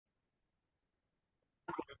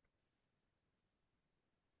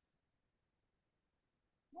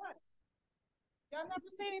I've never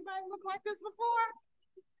seen anybody look like this before.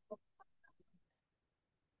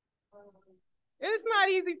 It's not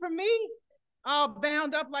easy for me, all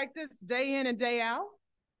bound up like this day in and day out.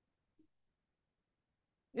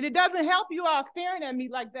 And it doesn't help you all staring at me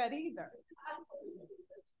like that either.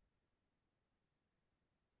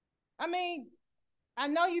 I mean, I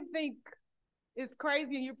know you think it's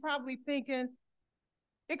crazy and you're probably thinking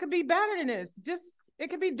it could be better than this. It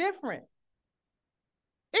could be different.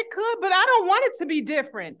 It could, but I don't want it to be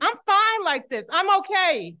different. I'm fine like this. I'm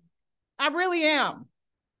okay. I really am.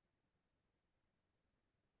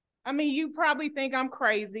 I mean, you probably think I'm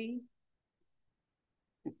crazy.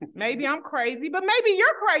 Maybe I'm crazy, but maybe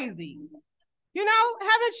you're crazy. You know,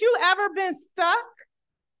 haven't you ever been stuck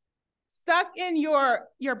in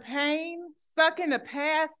your pain, stuck in the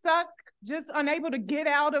past, stuck just unable to get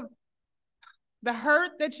out of the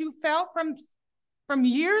hurt that you felt from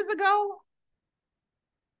years ago?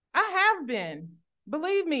 I have been.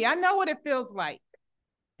 Believe me, I know what it feels like.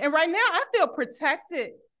 And right now, I feel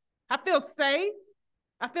protected. I feel safe.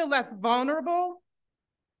 I feel less vulnerable.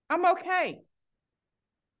 I'm okay.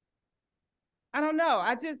 I don't know.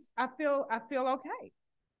 I feel okay.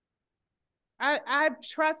 I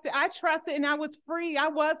trusted, and I was free. I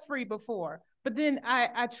was free before, but then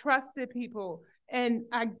I trusted people and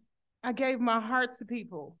I gave my heart to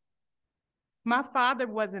people. My father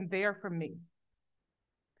wasn't there for me.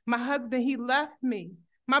 My husband, he left me.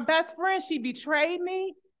 My best friend, she betrayed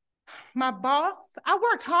me. My boss, I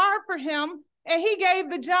worked hard for him and he gave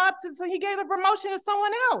the promotion to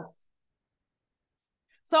someone else.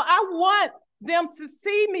 So I want them to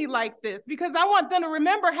see me like this because I want them to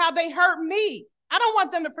remember how they hurt me. I don't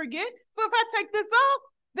want them to forget. So if I take this off,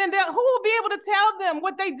 then who will be able to tell them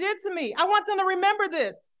what they did to me? I want them to remember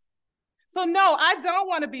this. So no, I don't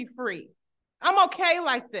want to be free. I'm okay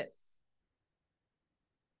like this.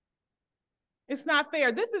 It's not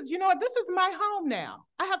fair. This is my home now.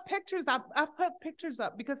 I have pictures. I've put pictures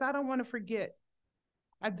up because I don't want to forget.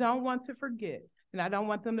 I don't want to forget, and I don't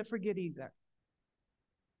want them to forget either.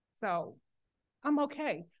 So I'm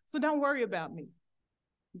okay. So don't worry about me.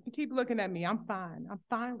 You can keep looking at me. I'm fine. I'm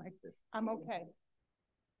fine like this. I'm okay.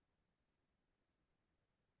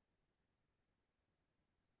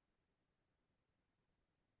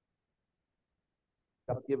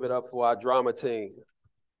 I'll give it up for our drama team.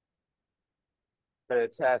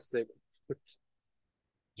 Fantastic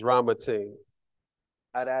drama team.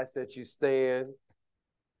 I'd ask that you stand.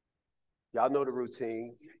 Y'all know the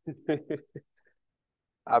routine.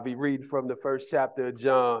 I'll be reading from the first chapter of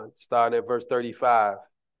John, starting at verse 35.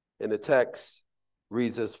 And the text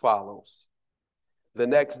reads as follows. The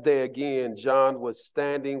next day again, John was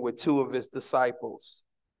standing with two of his disciples.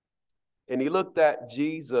 And he looked at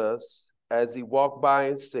Jesus as he walked by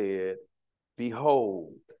and said,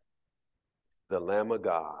 "Behold, the Lamb of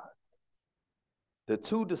God." The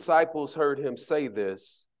two disciples heard him say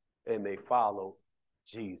this, and they followed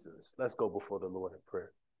Jesus. Let's go before the Lord in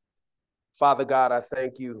prayer. Father God, I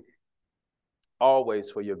thank you always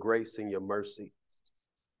for your grace and your mercy.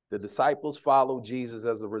 The disciples followed Jesus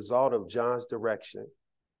as a result of John's direction.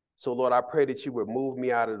 So, Lord, I pray that you would move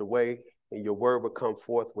me out of the way and your word would come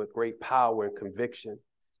forth with great power and conviction.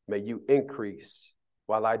 May you increase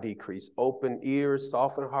while I decrease. Open ears,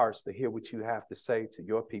 soften hearts to hear what you have to say to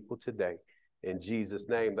your people today. In Jesus'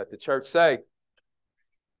 name, let the church say,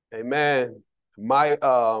 amen. My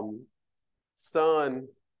son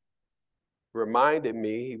reminded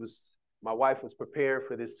me, my wife was preparing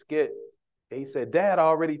for this skit. And he said, Dad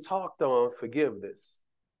already talked on forgiveness.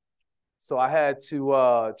 So I had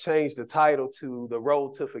to change the title to The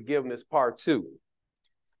Road to Forgiveness Part 2.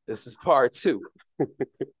 This is Part 2.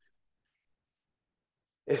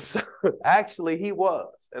 It's actually, he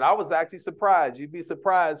was. And I was actually surprised. You'd be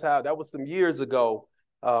surprised how that was some years ago.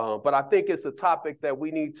 But I think it's a topic that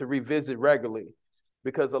we need to revisit regularly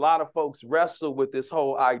because a lot of folks wrestle with this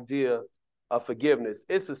whole idea of forgiveness.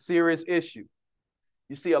 It's a serious issue.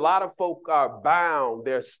 You see, a lot of folk are bound.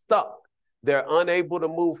 They're stuck. They're unable to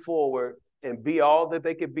move forward and be all that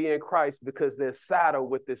they could be in Christ because they're saddled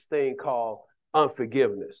with this thing called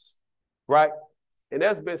unforgiveness, right? And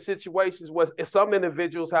there's been situations where some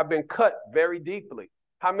individuals have been cut very deeply.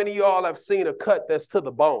 How many of y'all have seen a cut that's to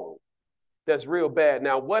the bone? That's real bad.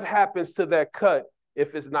 Now, what happens to that cut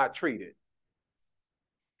if it's not treated?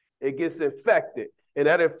 It gets infected, and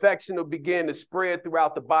that infection will begin to spread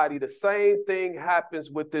throughout the body. The same thing happens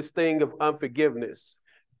with this thing of unforgiveness.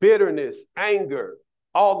 Bitterness, anger,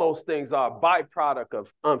 all those things are a byproduct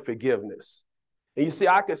of unforgiveness. And you see,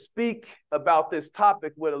 I can speak about this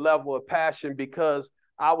topic with a level of passion because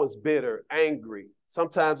I was bitter, angry.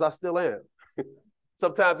 Sometimes I still am.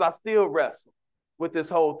 Sometimes I still wrestle with this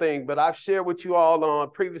whole thing, but I've shared with you all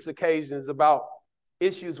on previous occasions about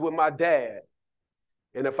issues with my dad.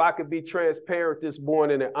 And if I could be transparent this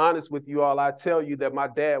morning and honest with you all, I tell you that my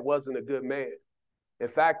dad wasn't a good man. In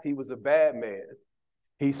fact, he was a bad man.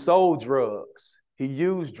 He sold drugs. He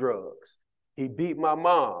used drugs. He beat my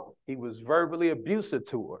mom. He was verbally abusive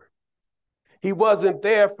to her. He wasn't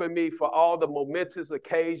there for me for all the momentous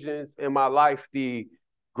occasions in my life, the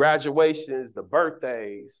graduations, the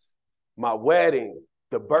birthdays, my wedding,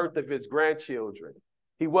 the birth of his grandchildren.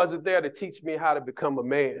 He wasn't there to teach me how to become a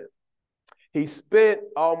man. He spent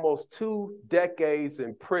almost 2 decades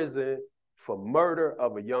in prison for murder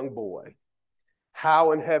of a young boy.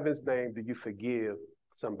 How in heaven's name do you forgive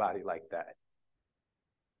somebody like that?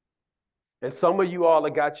 And some of you all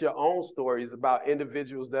have got your own stories about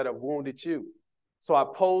individuals that have wounded you. So I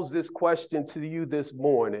pose this question to you this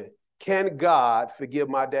morning. Can God forgive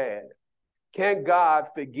my dad? Can God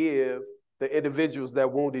forgive the individuals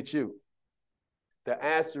that wounded you? The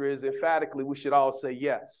answer is emphatically, we should all say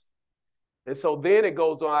yes. And so then it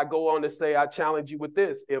goes on, I go on to say, I challenge you with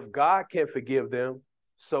this. If God can forgive them,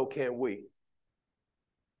 so can we.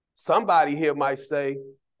 Somebody here might say,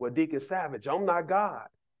 well, Deacon Savage, I'm not God.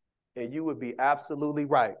 And you would be absolutely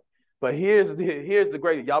right. But here's the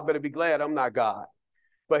great, y'all better be glad I'm not God.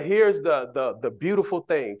 But here's the beautiful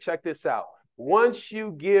thing. Check this out. Once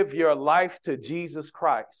you give your life to Jesus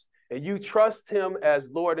Christ and you trust him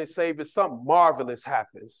as Lord and Savior, something marvelous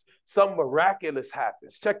happens. Something miraculous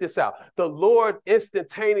happens. Check this out. The Lord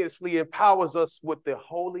instantaneously empowers us with the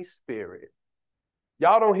Holy Spirit.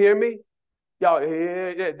 Y'all don't hear me? Y'all,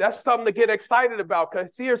 that's something to get excited about,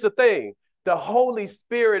 because here's the thing. The Holy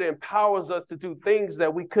Spirit empowers us to do things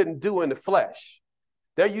that we couldn't do in the flesh.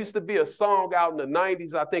 There used to be a song out in the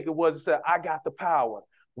 90s, I think it was, it said, I got the power.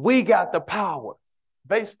 We got the power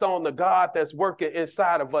based on the God that's working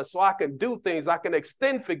inside of us. So I can do things, I can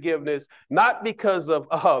extend forgiveness, not because of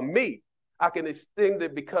me. I can extend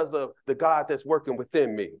it because of the God that's working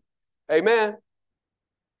within me. Amen.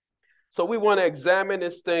 So we want to examine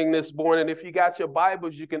this thing this morning. If you got your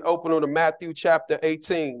Bibles, you can open them to Matthew chapter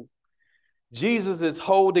 18. Jesus is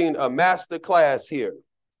holding a master class here.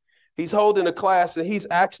 He's holding a class and he's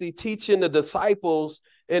actually teaching the disciples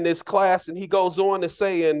in this class. And he goes on to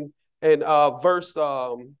say in verse,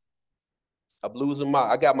 I'm losing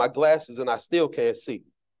I got my glasses and I still can't see.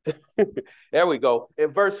 There we go. In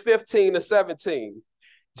verse 15 to 17,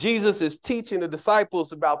 Jesus is teaching the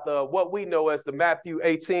disciples about what we know as the Matthew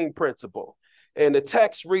 18 principle. And the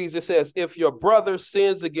text reads, it says, if your brother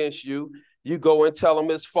sins against you, you go and tell him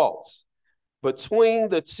his faults.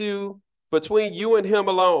 Between you and him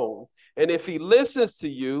alone. And if he listens to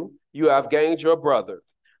you, you have gained your brother.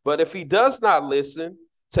 But if he does not listen,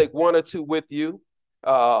 take 1 or 2 with you,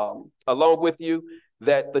 along with you,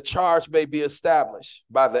 that the charge may be established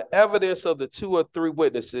by the evidence of the 2 or 3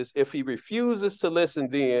 witnesses. If he refuses to listen,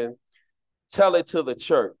 then tell it to the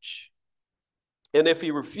church. And if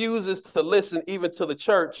he refuses to listen even to the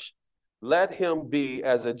church, let him be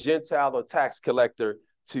as a Gentile or tax collector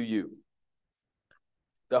to you.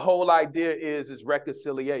 The whole idea is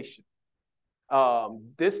reconciliation.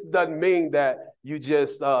 This doesn't mean that you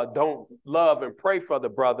just don't love and pray for the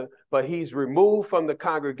brother, but he's removed from the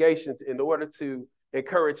congregation in order to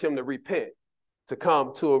encourage him to repent, to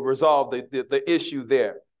come to resolve the issue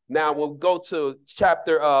there. Now we'll go to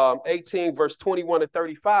chapter 18, verse 21 to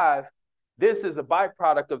 35. This is a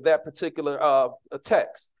byproduct of that particular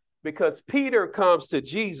text, because Peter comes to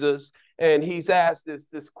Jesus and he's asked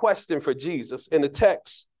this question for Jesus. And the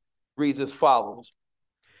text reads as follows.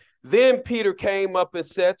 Then Peter came up and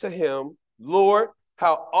said to him, Lord,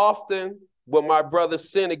 how often will my brother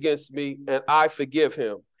sin against me and I forgive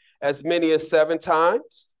him? As many as 7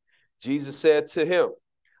 times? Jesus said to him,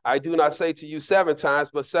 I do not say to you 7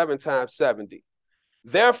 times, but 7 times 70.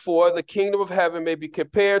 Therefore, the kingdom of heaven may be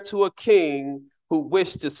compared to a king who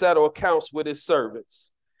wished to settle accounts with his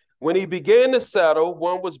servants. When he began to settle,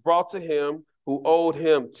 one was brought to him who owed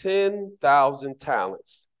him 10,000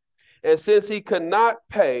 talents. And since he could not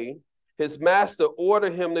pay, his master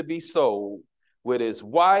ordered him to be sold with his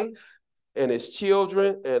wife and his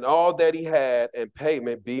children and all that he had, and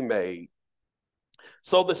payment be made.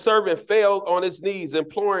 So the servant fell on his knees,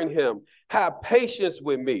 imploring him, have patience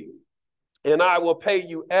with me, and I will pay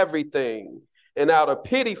you everything. And out of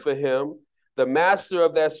pity for him, the master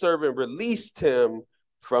of that servant released him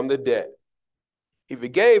from the debt. He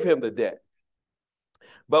forgave him the debt.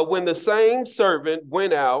 But when the same servant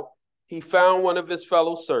went out, he found one of his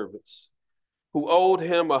fellow servants who owed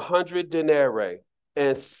him 100 denarii,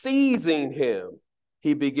 and seizing him,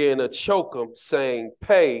 he began to choke him, saying,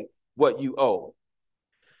 pay what you owe.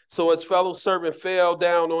 So his fellow servant fell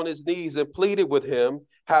down on his knees and pleaded with him,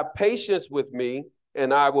 have patience with me,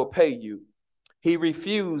 and I will pay you. He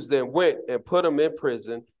refused and went and put him in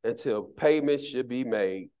prison until payment should be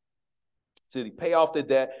made. To pay off the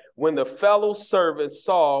debt. When the fellow servants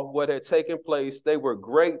saw what had taken place, they were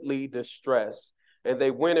greatly distressed, and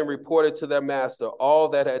they went and reported to their master all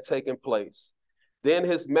that had taken place. Then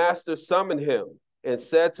his master summoned him and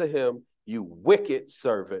said to him, you wicked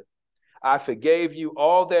servant, I forgave you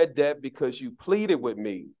all that debt because you pleaded with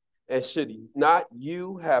me. And should not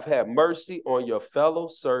you have had mercy on your fellow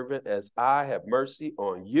servant as I have mercy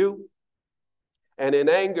on you? And in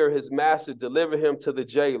anger, his master delivered him to the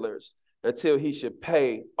jailers until he should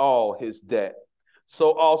pay all his debt.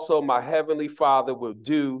 So also my heavenly Father will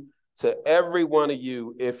do to every one of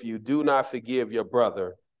you if you do not forgive your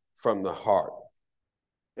brother from the heart.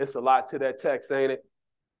 It's a lot to that text, ain't it?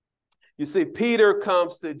 You see, Peter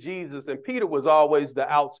comes to Jesus, and Peter was always the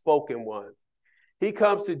outspoken one. He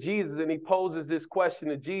comes to Jesus and he poses this question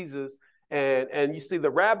to Jesus. And you see,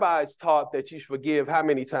 the rabbis taught that you should forgive how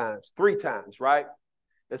many times? 3 times, right?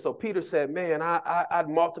 And so Peter said, man, I'd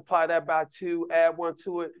multiply that by 2, add 1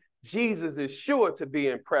 to it. Jesus is sure to be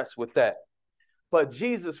impressed with that. But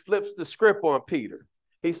Jesus flips the script on Peter.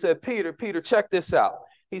 He said, Peter, check this out.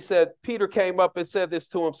 He said, Peter came up and said this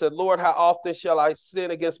to him, said, Lord, how often shall I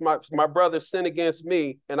sin against my brother, sin against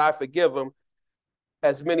me, and I forgive him?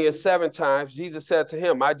 As many as 7 times. Jesus said to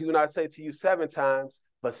him, I do not say to you 7 times,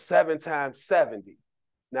 but 7 times 70.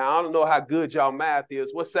 Now, I don't know how good y'all math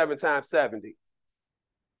is. What's 7 times 70?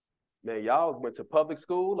 Man, y'all went to public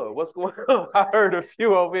school or what's going on? I heard a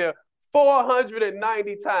few over here.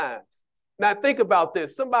 490 times. Now, think about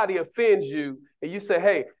this. Somebody offends you and you say,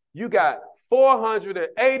 hey, you got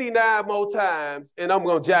 489 more times and I'm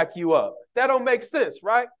going to jack you up. That don't make sense,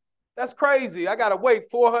 right? That's crazy. I got to wait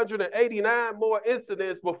 489 more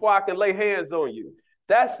incidents before I can lay hands on you.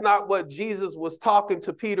 That's not what Jesus was talking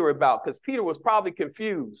to Peter about, because Peter was probably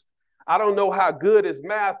confused. I don't know how good his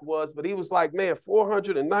math was, but he was like, man,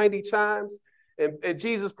 490 times. And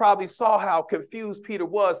Jesus probably saw how confused Peter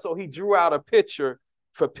was, so he drew out a picture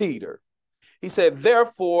for Peter. He said,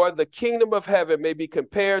 therefore, the kingdom of heaven may be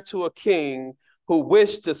compared to a king who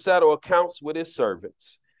wished to settle accounts with his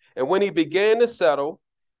servants. And when he began to settle,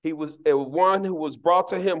 he was one who was brought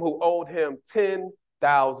to him who owed him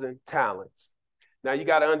 10,000 talents. Now, you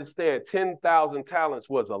got to understand, 10,000 talents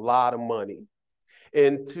was a lot of money.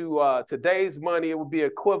 And to today's money, it would be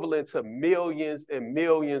equivalent to millions and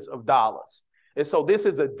millions of dollars. And so this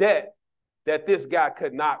is a debt that this guy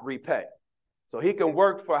could not repay. So he can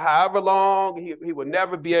work for however long, he would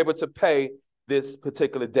never be able to pay this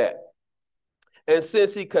particular debt. And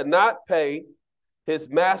since he could not pay, his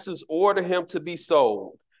masters ordered him to be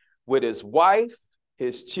sold with his wife,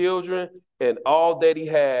 his children, and all that he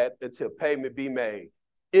had until payment be made.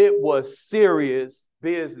 It was serious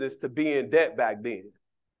business to be in debt back then.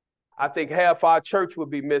 I think half our church would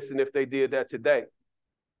be missing if they did that today,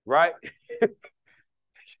 right?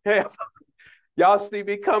 Y'all see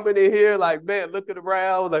me coming in here like, man, looking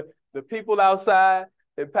around, like the people outside,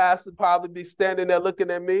 and Pastor probably be standing there looking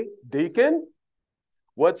at me. Deacon,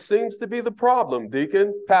 what seems to be the problem,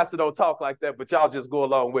 Deacon? Pastor don't talk like that, but y'all just go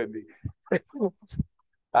along with me.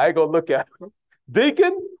 I ain't gonna look at him.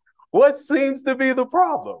 Deacon, what seems to be the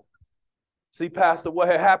problem? See, Pastor, what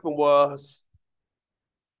had happened was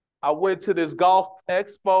I went to this golf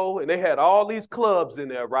expo and they had all these clubs in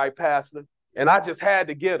there, right, Pastor? And I just had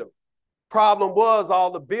to get them. Problem was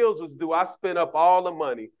all the bills was due. I spent up all the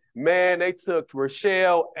money. Man, they took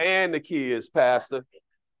Rochelle and the kids, Pastor.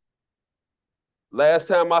 Last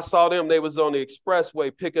time I saw them, they was on the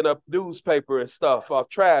expressway picking up newspaper and stuff off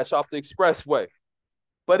trash off the expressway.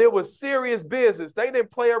 But it was serious business. They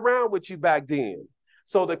didn't play around with you back then.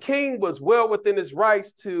 So the king was well within his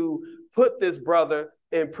rights to put this brother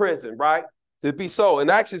in prison, right? To be sold.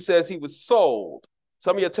 And actually says he was sold.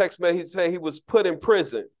 Some of your text may say he was put in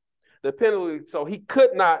prison. The penalty, so he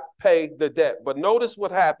could not pay the debt. But notice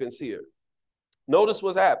what happens here. Notice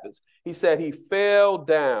what happens. He said he fell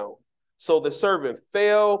down. So the servant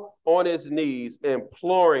fell on his knees,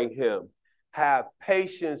 imploring him, have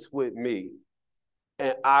patience with me,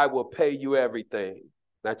 and I will pay you everything.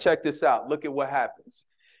 Now check this out. Look at what happens.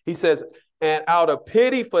 He says, and out of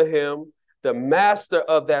pity for him, the master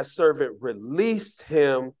of that servant released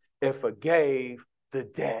him and forgave the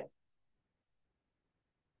debt.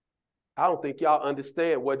 I don't think y'all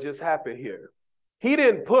understand what just happened here. He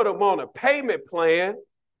didn't put him on a payment plan.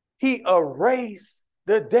 He erased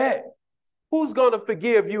the debt. Who's going to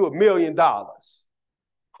forgive you $1 million?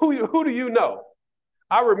 Who do you know?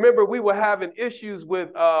 I remember we were having issues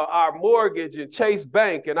with our mortgage and Chase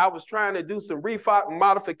Bank, and I was trying to do some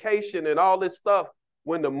modification and all this stuff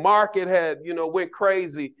when the market had, went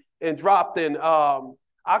crazy and dropped in.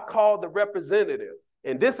 I called the representative,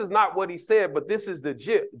 and this is not what he said, but this is the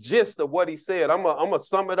gist of what he said. I'm gonna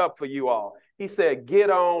sum it up for you all. He said, "Get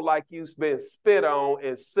on like you've been spit on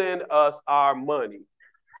and send us our money."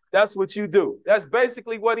 That's what you do. That's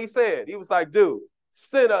basically what he said. He was like, "Dude,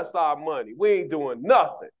 send us our money. We ain't doing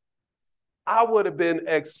nothing." I would have been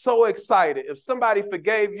so excited if somebody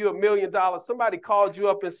forgave you $1 million, somebody called you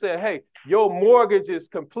up and said, "Hey, your mortgage is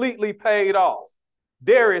completely paid off."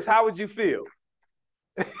 Darius, how would you feel?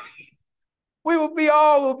 We would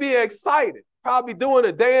be excited, probably doing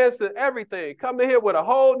a dance and everything, coming here with a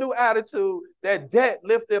whole new attitude, that debt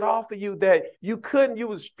lifted off of you, that you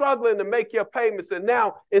was struggling to make your payments, and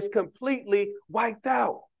now it's completely wiped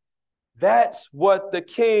out. That's what the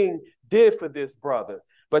king did for this brother.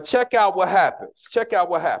 But check out what happens. Check out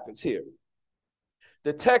what happens here.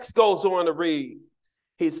 The text goes on to read,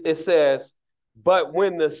 it says, "But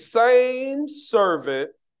when the same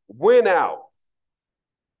servant went out,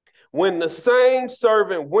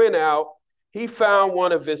 he found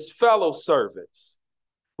one of his fellow servants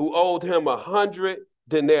who owed him 100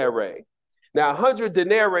 denarii. Now, 100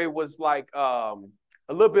 denarii was like a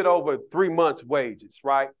little bit over 3 months' wages,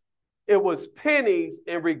 right? It was pennies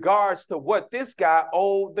in regards to what this guy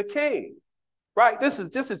owed the king, right? This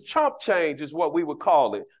is chump change is what we would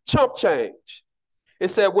call it, chump change. It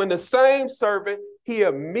said, when the same servant, he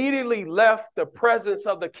immediately left the presence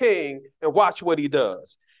of the king, and watch what he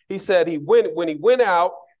does. He said when he went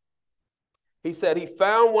out, he said he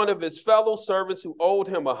found one of his fellow servants who owed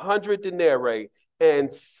him 100 denarii,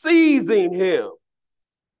 and seizing him,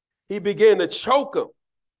 he began to choke him.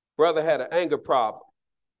 Brother had an anger problem.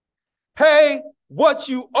 "Pay what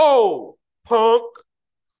you owe, punk."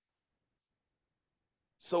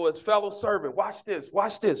 So his fellow servant, watch this.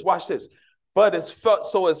 But his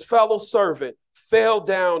fellow servant fell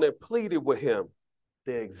down and pleaded with him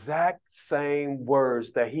the exact same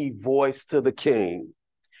words that he voiced to the king.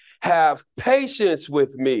 "Have patience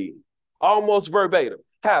with me," almost verbatim.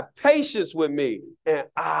 "Have patience with me, and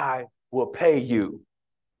I will pay you."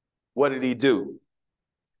 What did he do?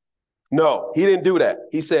 No, he didn't do that.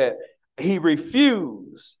 He said he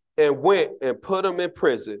refused and went and put him in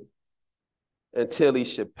prison until he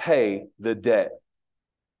should pay the debt.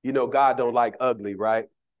 You know, God don't like ugly, right?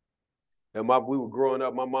 And we were growing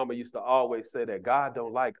up, my mama used to always say that God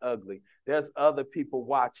don't like ugly. There's other people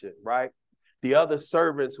watching, right? The other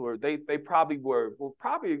servants they probably were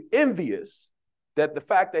envious that the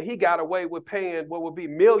fact that he got away with paying what would be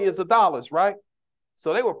millions of dollars, right?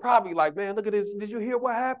 So they were probably like, "Man, look at this. Did you hear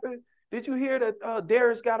what happened? Did you hear that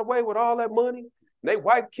Darius got away with all that money? And they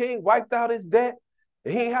wiped out his debt,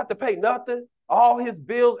 and he ain't have to pay nothing. All his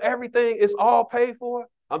bills, everything is all paid for."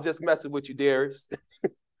 I'm just messing with you, Darius.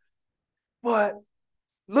 But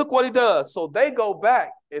look what he does. So they go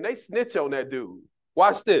back and they snitch on that dude.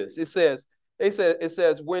 Watch this. It says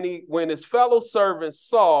when his fellow servants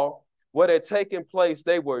saw what had taken place,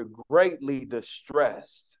 they were greatly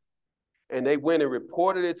distressed. And they went and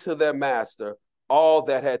reported it to their master, all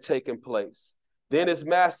that had taken place. Then his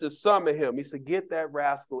master summoned him. He said, "Get that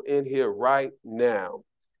rascal in here right now.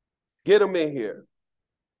 Get him in here."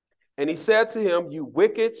 And he said to him, "You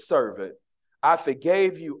wicked servant, I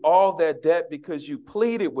forgave you all that debt because you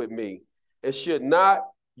pleaded with me. And should not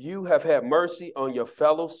you have had mercy on your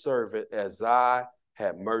fellow servant as I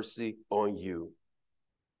had mercy on you?"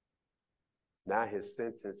 Now his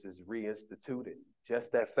sentence is reinstituted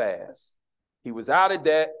just that fast. He was out of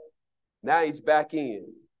debt. Now he's back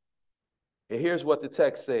in. And here's what the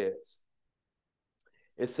text says.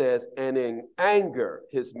 It says, "And in anger,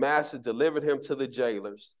 his master delivered him to the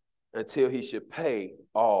jailers until he should pay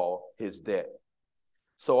all his debt.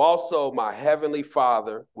 So also my heavenly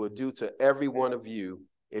Father will do to every one of you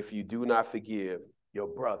if you do not forgive your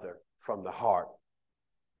brother from the heart."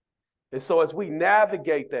 And so as we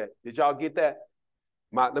navigate that, did y'all get that?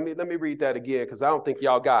 Let me read that again, because I don't think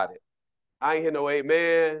y'all got it. I ain't hear no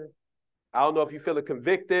amen. I don't know if you feeling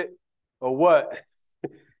convicted or what.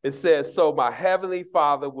 It says, "So my heavenly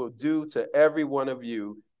Father will do to every one of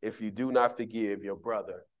you if you do not forgive your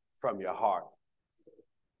brother from your heart."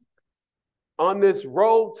 On this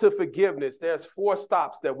road to forgiveness, there's 4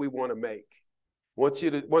 stops that we want to make. Once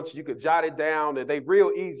you could jot it down, and they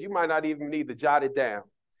real easy. You might not even need to jot it down.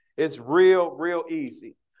 It's real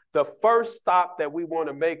easy. The first stop that we want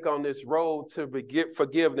to make on this road to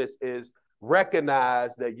forgiveness is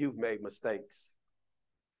recognize that you've made mistakes.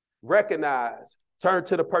 Recognize. Turn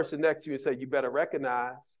to the person next to you and say, "You better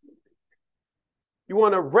recognize." You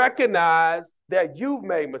want to recognize that you've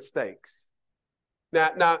made mistakes.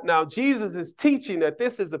 Now, Jesus is teaching that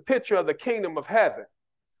this is a picture of the kingdom of heaven.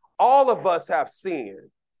 All of us have sinned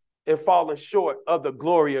and fallen short of the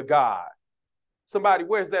glory of God. Somebody,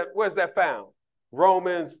 where's that found?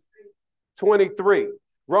 Romans 23.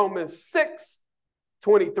 Romans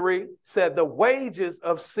 6:23 said the wages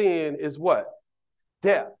of sin is what?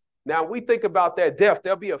 Death. Now we think about that death.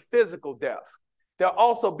 There'll be a physical death. There'll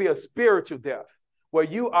also be a spiritual death where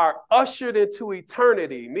you are ushered into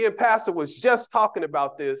eternity. Me and Pastor was just talking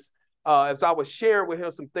about this as I was sharing with him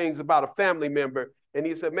some things about a family member. And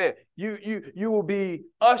he said, man, you will be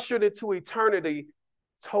ushered into eternity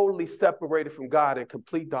totally separated from God in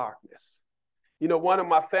complete darkness. You know, one of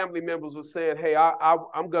my family members was saying, hey,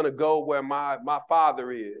 I'm going to go where my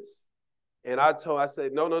father is. And I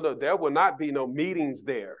said, no, there will not be no meetings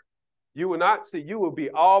there. You will not see, you will be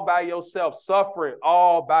all by yourself, suffering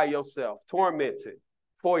all by yourself, tormented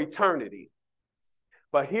for eternity.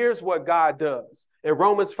 But here's what God does. In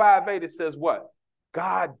Romans 5:8, it says what?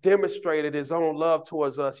 God demonstrated his own love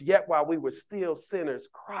towards us, yet while we were still sinners,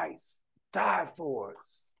 Christ died for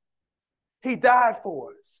us. He died for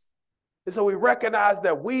us. And so we recognize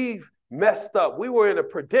that we've messed up. We were in a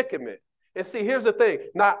predicament. And see, here's the thing.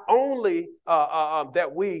 Not only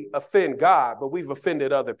that we offend God, but we've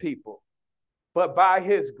offended other people. But by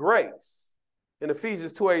his grace, in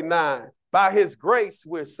Ephesians 2:8-9, by his grace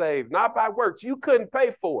we're saved, not by works. You couldn't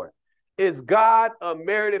pay for it. It's God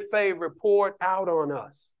unmerited favor poured out on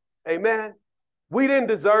us. Amen. We didn't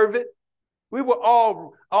deserve it. We were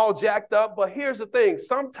all jacked up. But here's the thing.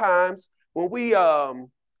 Sometimes when we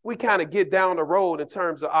kind of get down the road in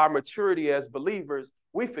terms of our maturity as believers,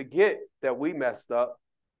 we forget that we messed up.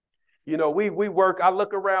 You know, we work, I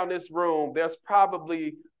look around this room, there's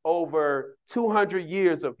probably over 200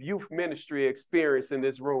 years of youth ministry experience in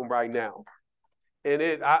this room right now. And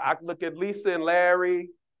I look at Lisa and Larry,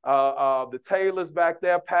 the Taylors back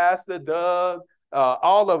there, Pastor Doug,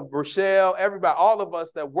 all of Rochelle, everybody, all of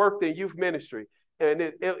us that worked in youth ministry. And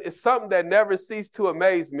it's something that never ceased to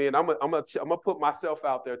amaze me. And I'm gonna put myself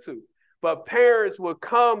out there too. But parents would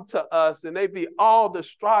come to us and they'd be all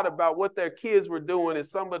distraught about what their kids were doing and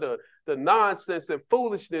some of the nonsense and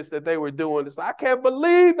foolishness that they were doing. It's like, I can't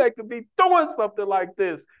believe they could be doing something like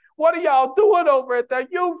this. What are y'all doing over at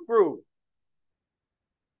that youth group?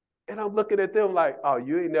 And I'm looking at them like, oh,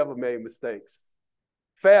 you ain't never made mistakes.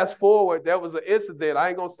 Fast forward, there was an incident. I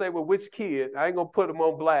ain't going to say with which kid. I ain't going to put him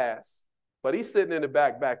on blast. But he's sitting in the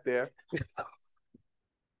back there.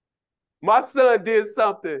 My son did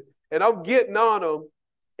something, and I'm getting on him.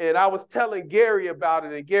 And I was telling Gary about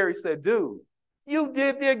it, and Gary said, dude, you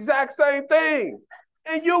did the exact same thing,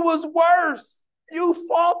 and you was worse. You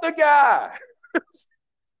fought the guy.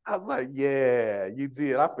 I was like, yeah, you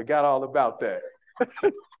did. I forgot all about that.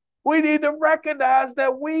 We need to recognize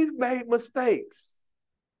that we've made mistakes.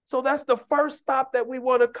 So that's the first stop that we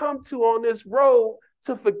want to come to on this road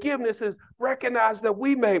to forgiveness, is recognize that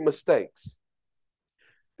we made mistakes.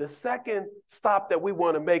 The second stop that we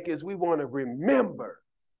want to make is we want to remember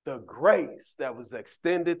the grace that was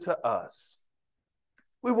extended to us.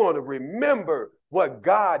 We want to remember what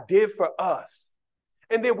God did for us.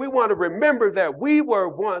 And then we want to remember that we were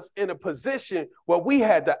once in a position where we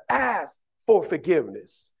had to ask for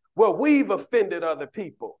forgiveness, where we've offended other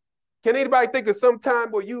people. Can anybody think of some time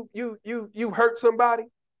where you hurt somebody?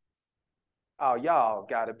 Oh, y'all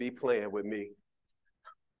got to be playing with me.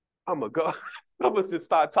 I'm going to just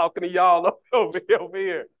start talking to y'all over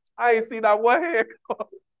here. I ain't seen that one hand.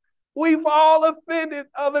 We've all offended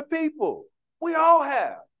other people. We all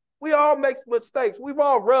have. We all make mistakes. We've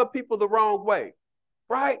all rubbed people the wrong way,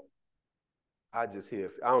 right? I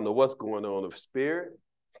don't know what's going on in the spirit.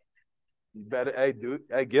 You better,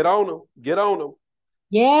 hey, get on them. Get on them.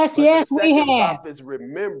 Yes, but yes, the second we have. stop is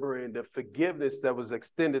remembering the forgiveness that was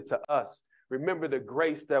extended to us. Remember the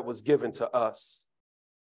grace that was given to us.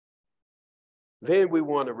 Then we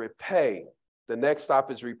want to repay. The next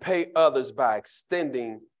stop is repay others by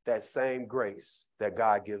extending that same grace that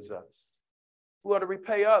God gives us. We want to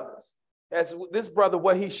repay others. As this brother,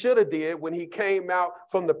 what he should have did when he came out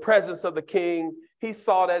from the presence of the king, he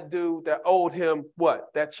saw that dude that owed him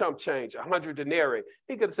what? That chump change, 100 denarii.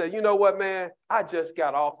 He could have said, you know what, man? I just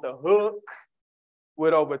got off the hook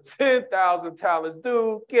with over 10,000 talents.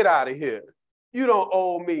 Dude, get out of here. You don't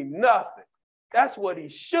owe me nothing. That's what he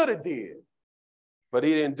should have did. But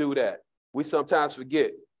he didn't do that. We sometimes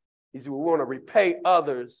forget. He said, we want to repay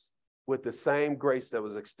others with the same grace that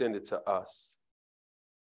was extended to us.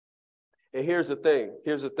 And here's the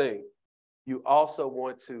thing. You also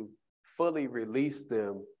want to fully release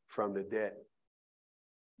them from the debt.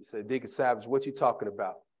 You say, Deacon Savage, what you talking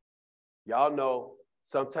about? Y'all know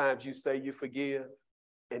sometimes you say you forgive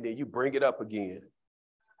and then you bring it up again.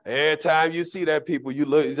 Every time you see that people, you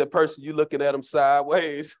look, the person, you looking at them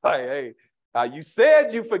sideways, like, hey, you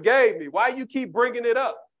said you forgave me. Why you keep bringing it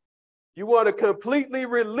up? You want to completely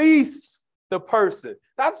release the person.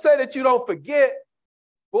 Not to say that you don't forget.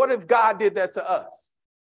 What if God did that to us?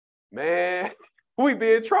 Man, we'd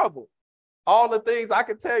be in trouble. All the things I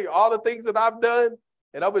can tell you, all the things that I've done,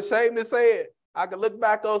 and I'm ashamed to say it, I can look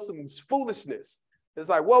back on some foolishness. It's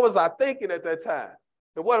like, what was I thinking at that time?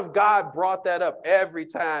 And what if God brought that up every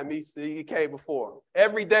time he came before him?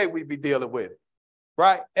 Every day we'd be dealing with it,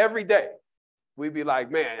 right? Every day. We'd be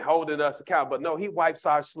like, man, holding us accountable. But no, he wipes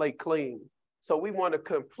our slate clean. So we want to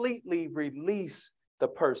completely release the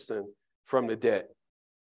person from the debt.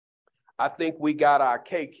 I think we got our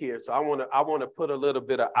cake here. So I want to put a little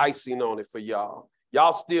bit of icing on it for y'all.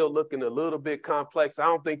 Y'all still looking a little bit complex. I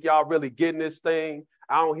don't think y'all really getting this thing.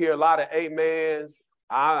 I don't hear a lot of amens.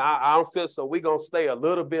 I don't feel so. We're going to stay a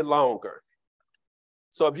little bit longer.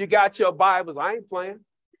 So if you got your Bibles, I ain't playing.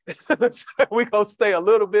 We're going to stay a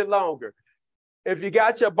little bit longer. If you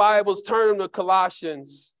got your Bibles, turn them to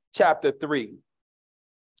Colossians chapter 3.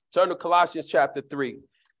 Turn to Colossians chapter 3.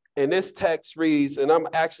 And this text reads, and I'm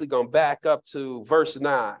actually going to back up to verse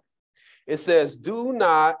 9. It says, do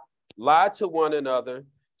not lie to one another,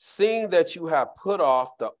 seeing that you have put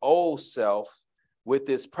off the old self with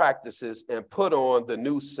its practices and put on the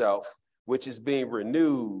new self, which is being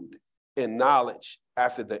renewed in knowledge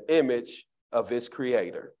after the image of its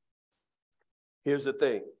creator. Here's the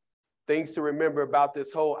thing. Things to remember about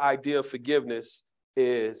this whole idea of forgiveness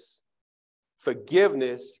is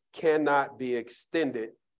forgiveness cannot be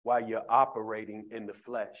extended while you're operating in the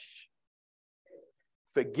flesh.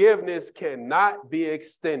 Forgiveness cannot be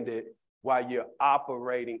extended while you're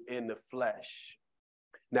operating in the flesh.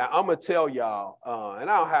 Now, I'm going to tell y'all, and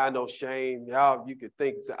I don't have no shame. Y'all, you could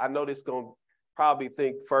think, I know this going to probably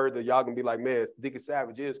think further. Y'all going to be like, man, Deacon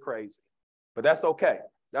Savage is crazy. But that's okay.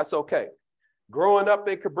 That's okay. Growing up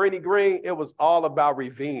in Cabrini Green, it was all about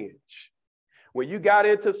revenge. When you got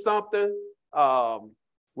into something,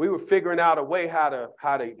 we were figuring out a way how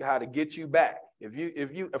to get you back.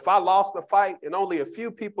 If I lost a fight, and only a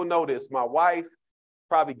few people know this, my wife,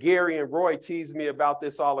 probably Gary and Roy tease me about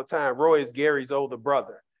this all the time. Roy is Gary's older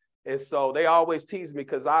brother. And so they always tease me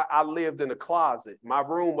because I lived in a closet. My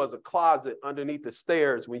room was a closet underneath the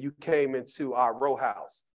stairs when you came into our row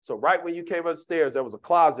house. So right when you came upstairs, there was a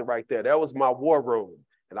closet right there. That was my war room.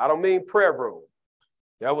 And I don't mean prayer room.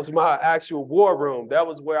 That was my actual war room. That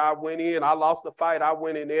was where I went in. I lost the fight. I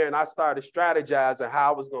went in there and I started strategizing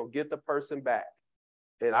how I was going to get the person back.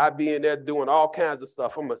 And I'd be in there doing all kinds of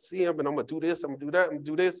stuff. I'm going to see him and I'm going to do this. I'm going to do that. I'm going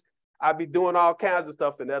to do this. I'd be doing all kinds of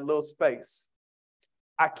stuff in that little space.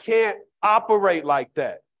 I can't operate like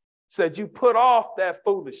that. Said you put off that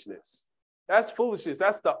foolishness. That's foolishness.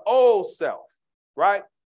 That's the old self, right?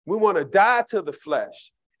 We want to die to the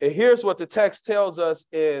flesh. And here's what the text tells us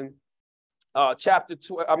in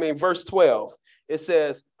verse 12. It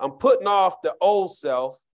says, I'm putting off the old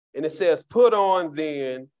self. And it says, put on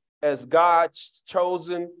then as God's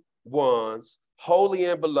chosen ones, holy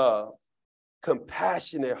and beloved,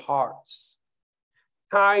 compassionate hearts,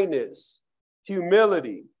 kindness,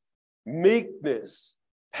 humility, meekness,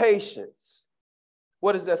 patience.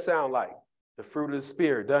 What does that sound like? The fruit of the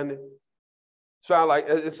Spirit, doesn't it?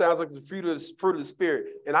 It sounds like the fruit of the Spirit.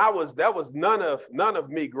 And that was none of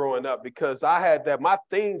me growing up, because I had that. My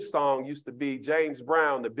theme song used to be James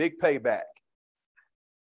Brown, The Big Payback.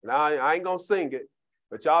 Now I ain't gonna sing it,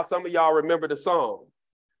 but some of y'all remember the song.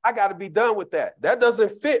 I got to be done with that. That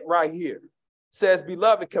doesn't fit right here. It says,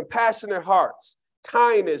 beloved, compassionate hearts,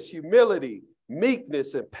 kindness, humility,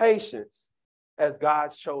 meekness, and patience as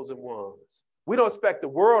God's chosen ones. We don't expect the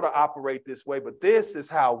world to operate this way, but this is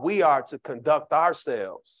how we are to conduct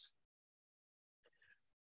ourselves.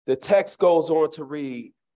 The text goes on to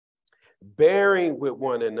read, bearing with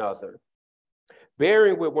one another.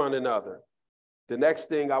 Bearing with one another. The next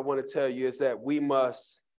thing I want to tell you is that we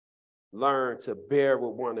must learn to bear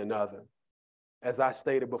with one another. As I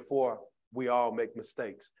stated before, we all make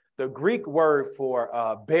mistakes. The Greek word for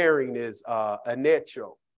bearing is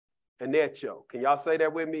anecho. Anecho. Can y'all say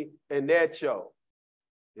that with me? Anecho.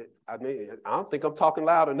 I don't think I'm talking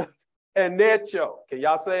loud enough. Anecho. Can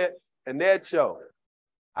y'all say it? Anecho.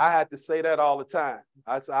 I had to say that all the time.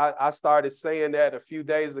 I started saying that a few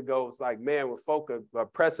days ago. It's like, man, when folk are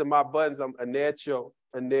pressing my buttons, I'm anecho,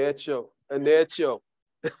 anecho, anecho.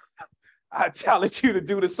 I challenge you to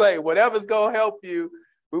do the same. Whatever's going to help you,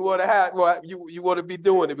 we want to have, you want to be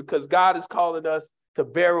doing it, because God is calling us to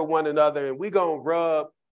bear with one another, and we're going to rub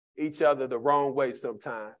each other the wrong way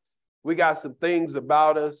sometimes. We got some things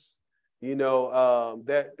about us,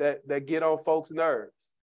 that get on folks'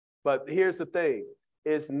 nerves. But here's the thing.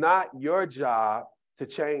 It's not your job to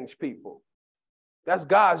change people. That's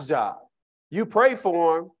God's job. You pray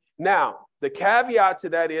for them. Now, the caveat to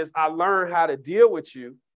that is I learn how to deal with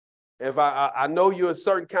you. If I know you're a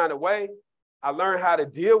certain kind of way, I learn how to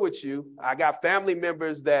deal with you. I got family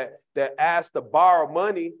members that ask to borrow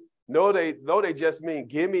money. No, they just mean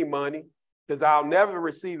give me money because I'll never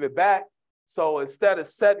receive it back. So instead of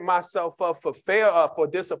setting myself up for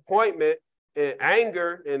disappointment and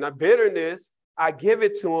anger and bitterness, I give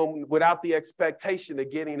it to them without the expectation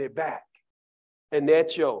of getting it back. And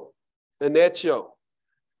that's yo.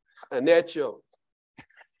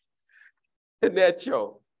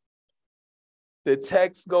 The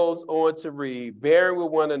text goes on to read, bearing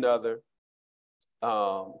with one another.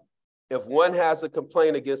 If one has a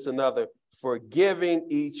complaint against another, forgiving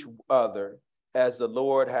each other as the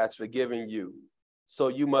Lord has forgiven you. So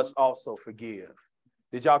you must also forgive.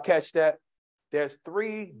 Did y'all catch that? There's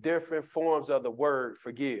 3 different forms of the word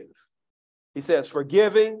forgive. He says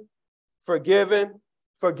forgiving, forgiven,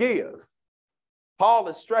 forgive. Paul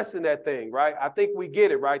is stressing that thing, right? I think we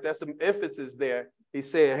get it, right? There's some emphasis there. He's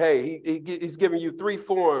saying, hey, he's giving you 3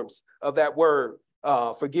 forms of that word,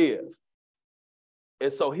 forgive.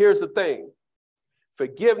 And so here's the thing.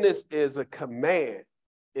 Forgiveness is a command.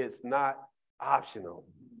 It's not optional.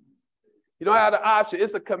 You don't have the option.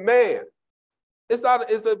 It's a command.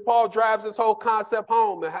 Paul drives this whole concept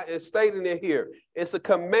home and is stating it here. It's a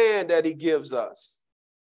command that he gives us.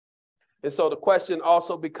 And so the question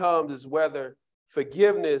also becomes is whether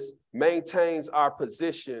forgiveness maintains our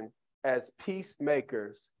position as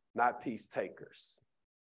peacemakers, not peace takers.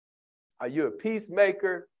 Are you a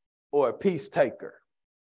peacemaker or a peace taker?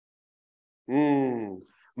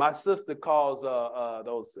 My sister calls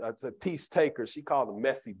those peace takers, she called them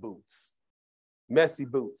messy boots. Messy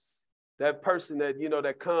boots. That person that,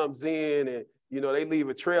 that comes in and, they leave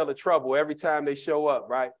a trail of trouble every time they show up,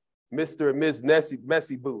 right? Mr. and Ms.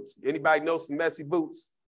 Messy Boots. Anybody know some messy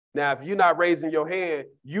boots? Now, if you're not raising your hand,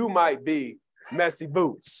 you might be messy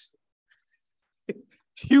boots.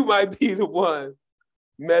 You might be the one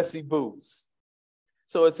messy boots.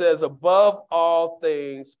 So it says, above all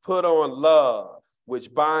things, put on love,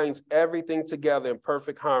 which binds everything together in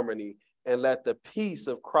perfect harmony, and let the peace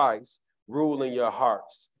of Christ rule in your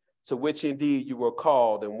hearts, to which indeed you were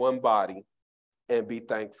called in one body, and be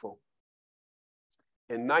thankful.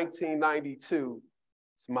 In 1992,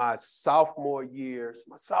 it's my sophomore year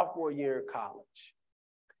in college.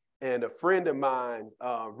 And a friend of mine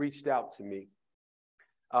reached out to me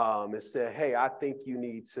and said, hey, I think you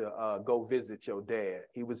need to go visit your dad.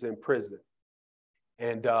 He was in prison.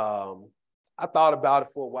 And I thought about it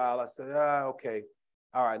for a while. I said, okay,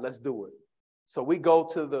 all right, let's do it. So we go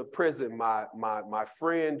to the prison. My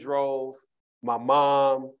friend drove, my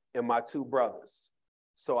mom, and my 2 brothers.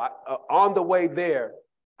 So on the way there,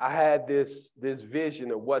 I had this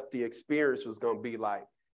vision of what the experience was going to be like.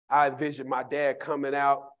 I envisioned my dad coming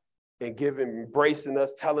out and embracing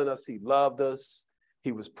us, telling us he loved us.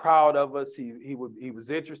 He was proud of us. He was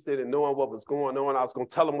interested in knowing what was going on. I was going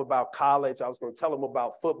to tell him about college. I was going to tell him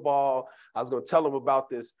about football. I was going to tell him about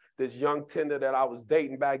this young tender that I was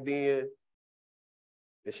dating back then.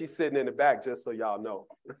 And she's sitting in the back, just so y'all know.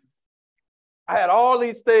 I had all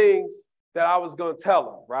these things that I was going to tell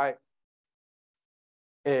him, right?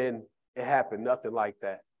 And it happened nothing like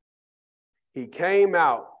that. He came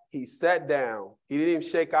out, he sat down, he didn't even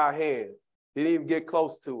shake our hand, didn't even get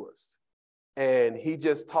close to us. And he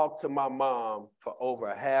just talked to my mom for over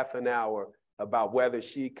a half an hour about whether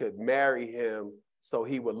she could marry him so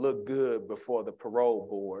he would look good before the parole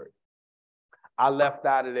board. I left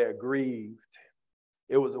out of there grieved.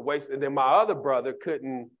 It was a waste. And then my other brother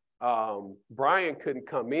Brian couldn't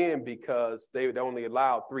come in because they would only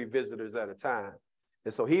allow 3 visitors at a time.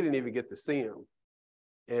 And so he didn't even get to see him.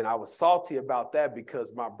 And I was salty about that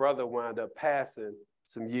because my brother wound up passing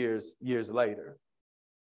some years later.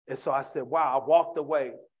 And so I said, wow, I walked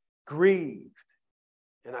away grieved.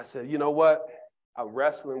 And I said, you know what? I'm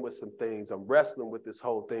wrestling with some things. I'm wrestling with this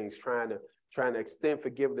whole thing, trying to extend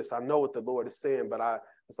forgiveness. I know what the Lord is saying, but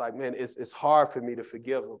it's like, man, it's hard for me to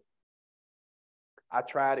forgive him. I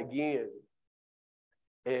tried again.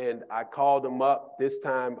 And I called them up. This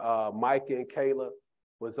time, Micah and Kayla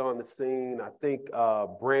was on the scene. I think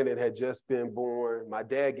Brandon had just been born. My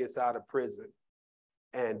dad gets out of prison.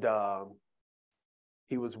 And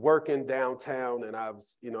he was working downtown, and I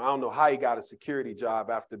was, I don't know how he got a security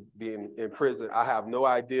job after being in prison. I have no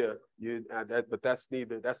idea. But that's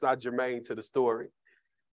not germane to the story.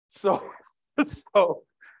 So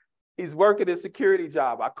He's working a security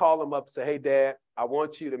job. I call him up and say, hey, Dad, I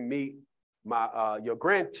want you to meet your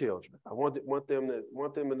grandchildren. I want them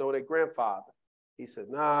to know their grandfather. He said,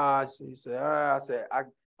 nah. He said, all right. I said,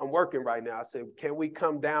 I'm working right now. I said, can we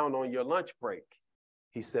come down on your lunch break?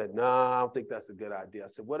 He said, nah, I don't think that's a good idea. I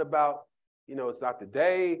said, what about, it's not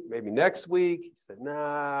today, maybe next week? He said,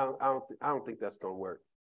 nah, I don't think that's going to work.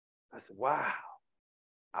 I said, wow.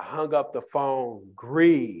 I hung up the phone,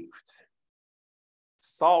 grieved,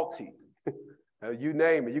 salty, you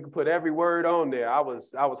name it. You can put every word on there. I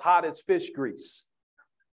was hot as fish grease.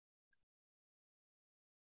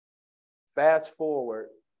 Fast forward,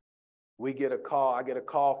 I get a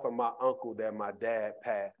call from my uncle that my dad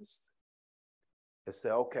passed. And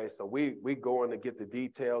said, okay, so we going to get the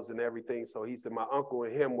details and everything. So he said my uncle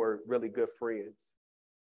and him were really good friends.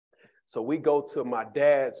 So we go to my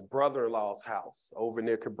dad's brother-in-law's house over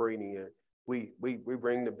near Cabrini, and we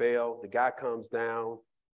ring the bell. The guy comes down,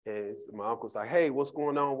 and my uncle's like, hey, what's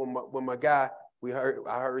going on with my guy? I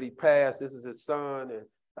heard he passed. This is his son.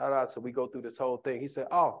 And so we go through this whole thing. He said,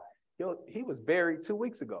 oh, he was buried 2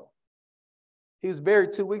 weeks ago. He was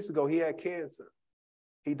buried 2 weeks ago. He had cancer.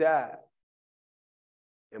 He died.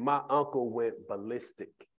 And my uncle went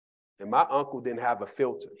ballistic. And my uncle didn't have a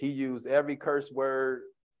filter. He used every curse word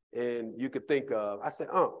and you could think of. I said,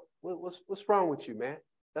 what's wrong with you, man?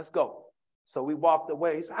 Let's go. So we walked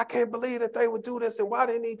away. He said, I can't believe that they would do this. And why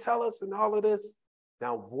didn't he tell us and all of this?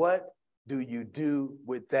 Now, what do you do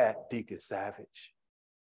with that, Deacon Savage?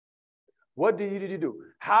 What do you do?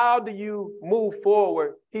 How do you move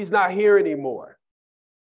forward? He's not here anymore.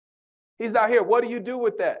 He's not here. What do you do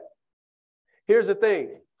with that? Here's the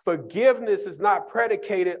thing. Forgiveness is not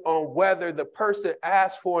predicated on whether the person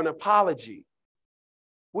asks for an apology.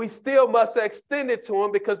 We still must extend it to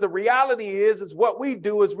them, because the reality is what we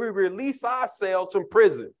do is we release ourselves from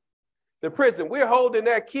prison. The prison, we're holding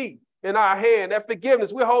that key in our hand, that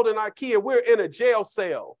forgiveness. We're holding our key and we're in a jail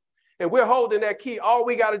cell and we're holding that key. All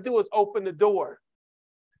we got to do is open the door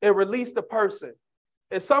and release the person.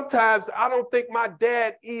 And sometimes I don't think my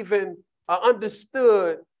dad even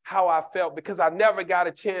understood how I felt, because I never got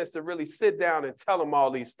a chance to really sit down and tell him all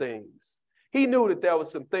these things. He knew that there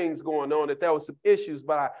was some things going on, that there was some issues,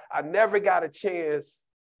 but I never got a chance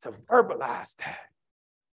to verbalize that.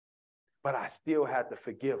 But I still had to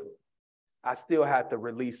forgive him. I still had to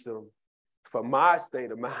release him for my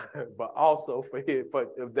state of mind, but also for him, but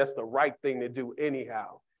if that's the right thing to do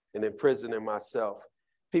anyhow, and imprisoning myself.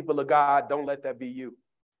 People of God, don't let that be you.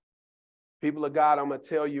 People of God, I'm going to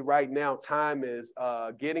tell you right now, time is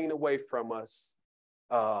getting away from us.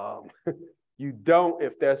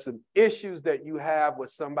 If there's some issues that you have with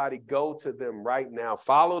somebody, go to them right now.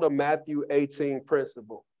 Follow the Matthew 18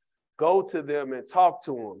 principle. Go to them and talk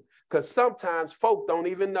to them. Because sometimes folk don't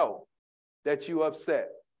even know that you're upset,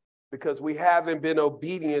 because we haven't been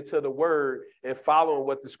obedient to the word and following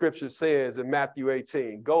what the scripture says in Matthew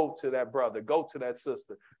 18. Go to that brother, go to that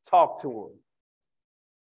sister, talk to them.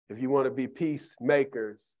 If you want to be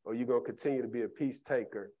peacemakers, or you're going to continue to be a peace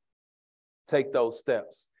taker, take those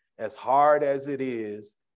steps. As hard as it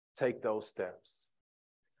is, take those steps.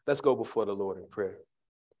 Let's go before the Lord in prayer.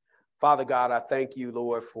 Father God, I thank you,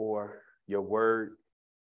 Lord, for your word,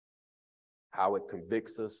 how it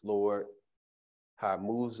convicts us, Lord, how it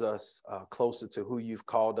moves us closer to who you've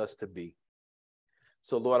called us to be.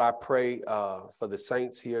 So, Lord, I pray for the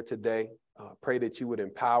saints here today. Pray that you would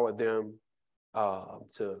empower them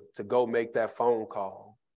to go make that phone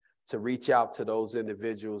call, to reach out to those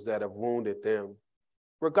individuals that have wounded them,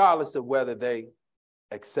 regardless of whether they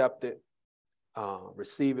accept it,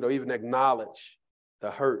 receive it, or even acknowledge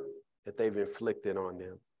the hurt that they've inflicted on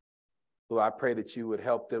them. Lord, I pray that you would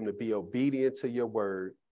help them to be obedient to your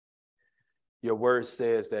word. Your word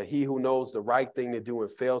says that he who knows the right thing to do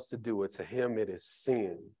and fails to do it, to him it is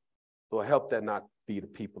sin. Lord, help that not be the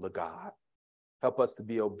people of God. Help us to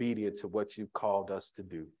be obedient to what you've called us to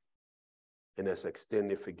do. And that's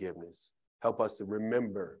extended forgiveness. Help us to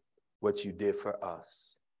remember what you did for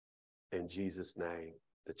us. In Jesus' name,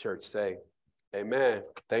 the church say, amen.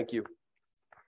 Thank you.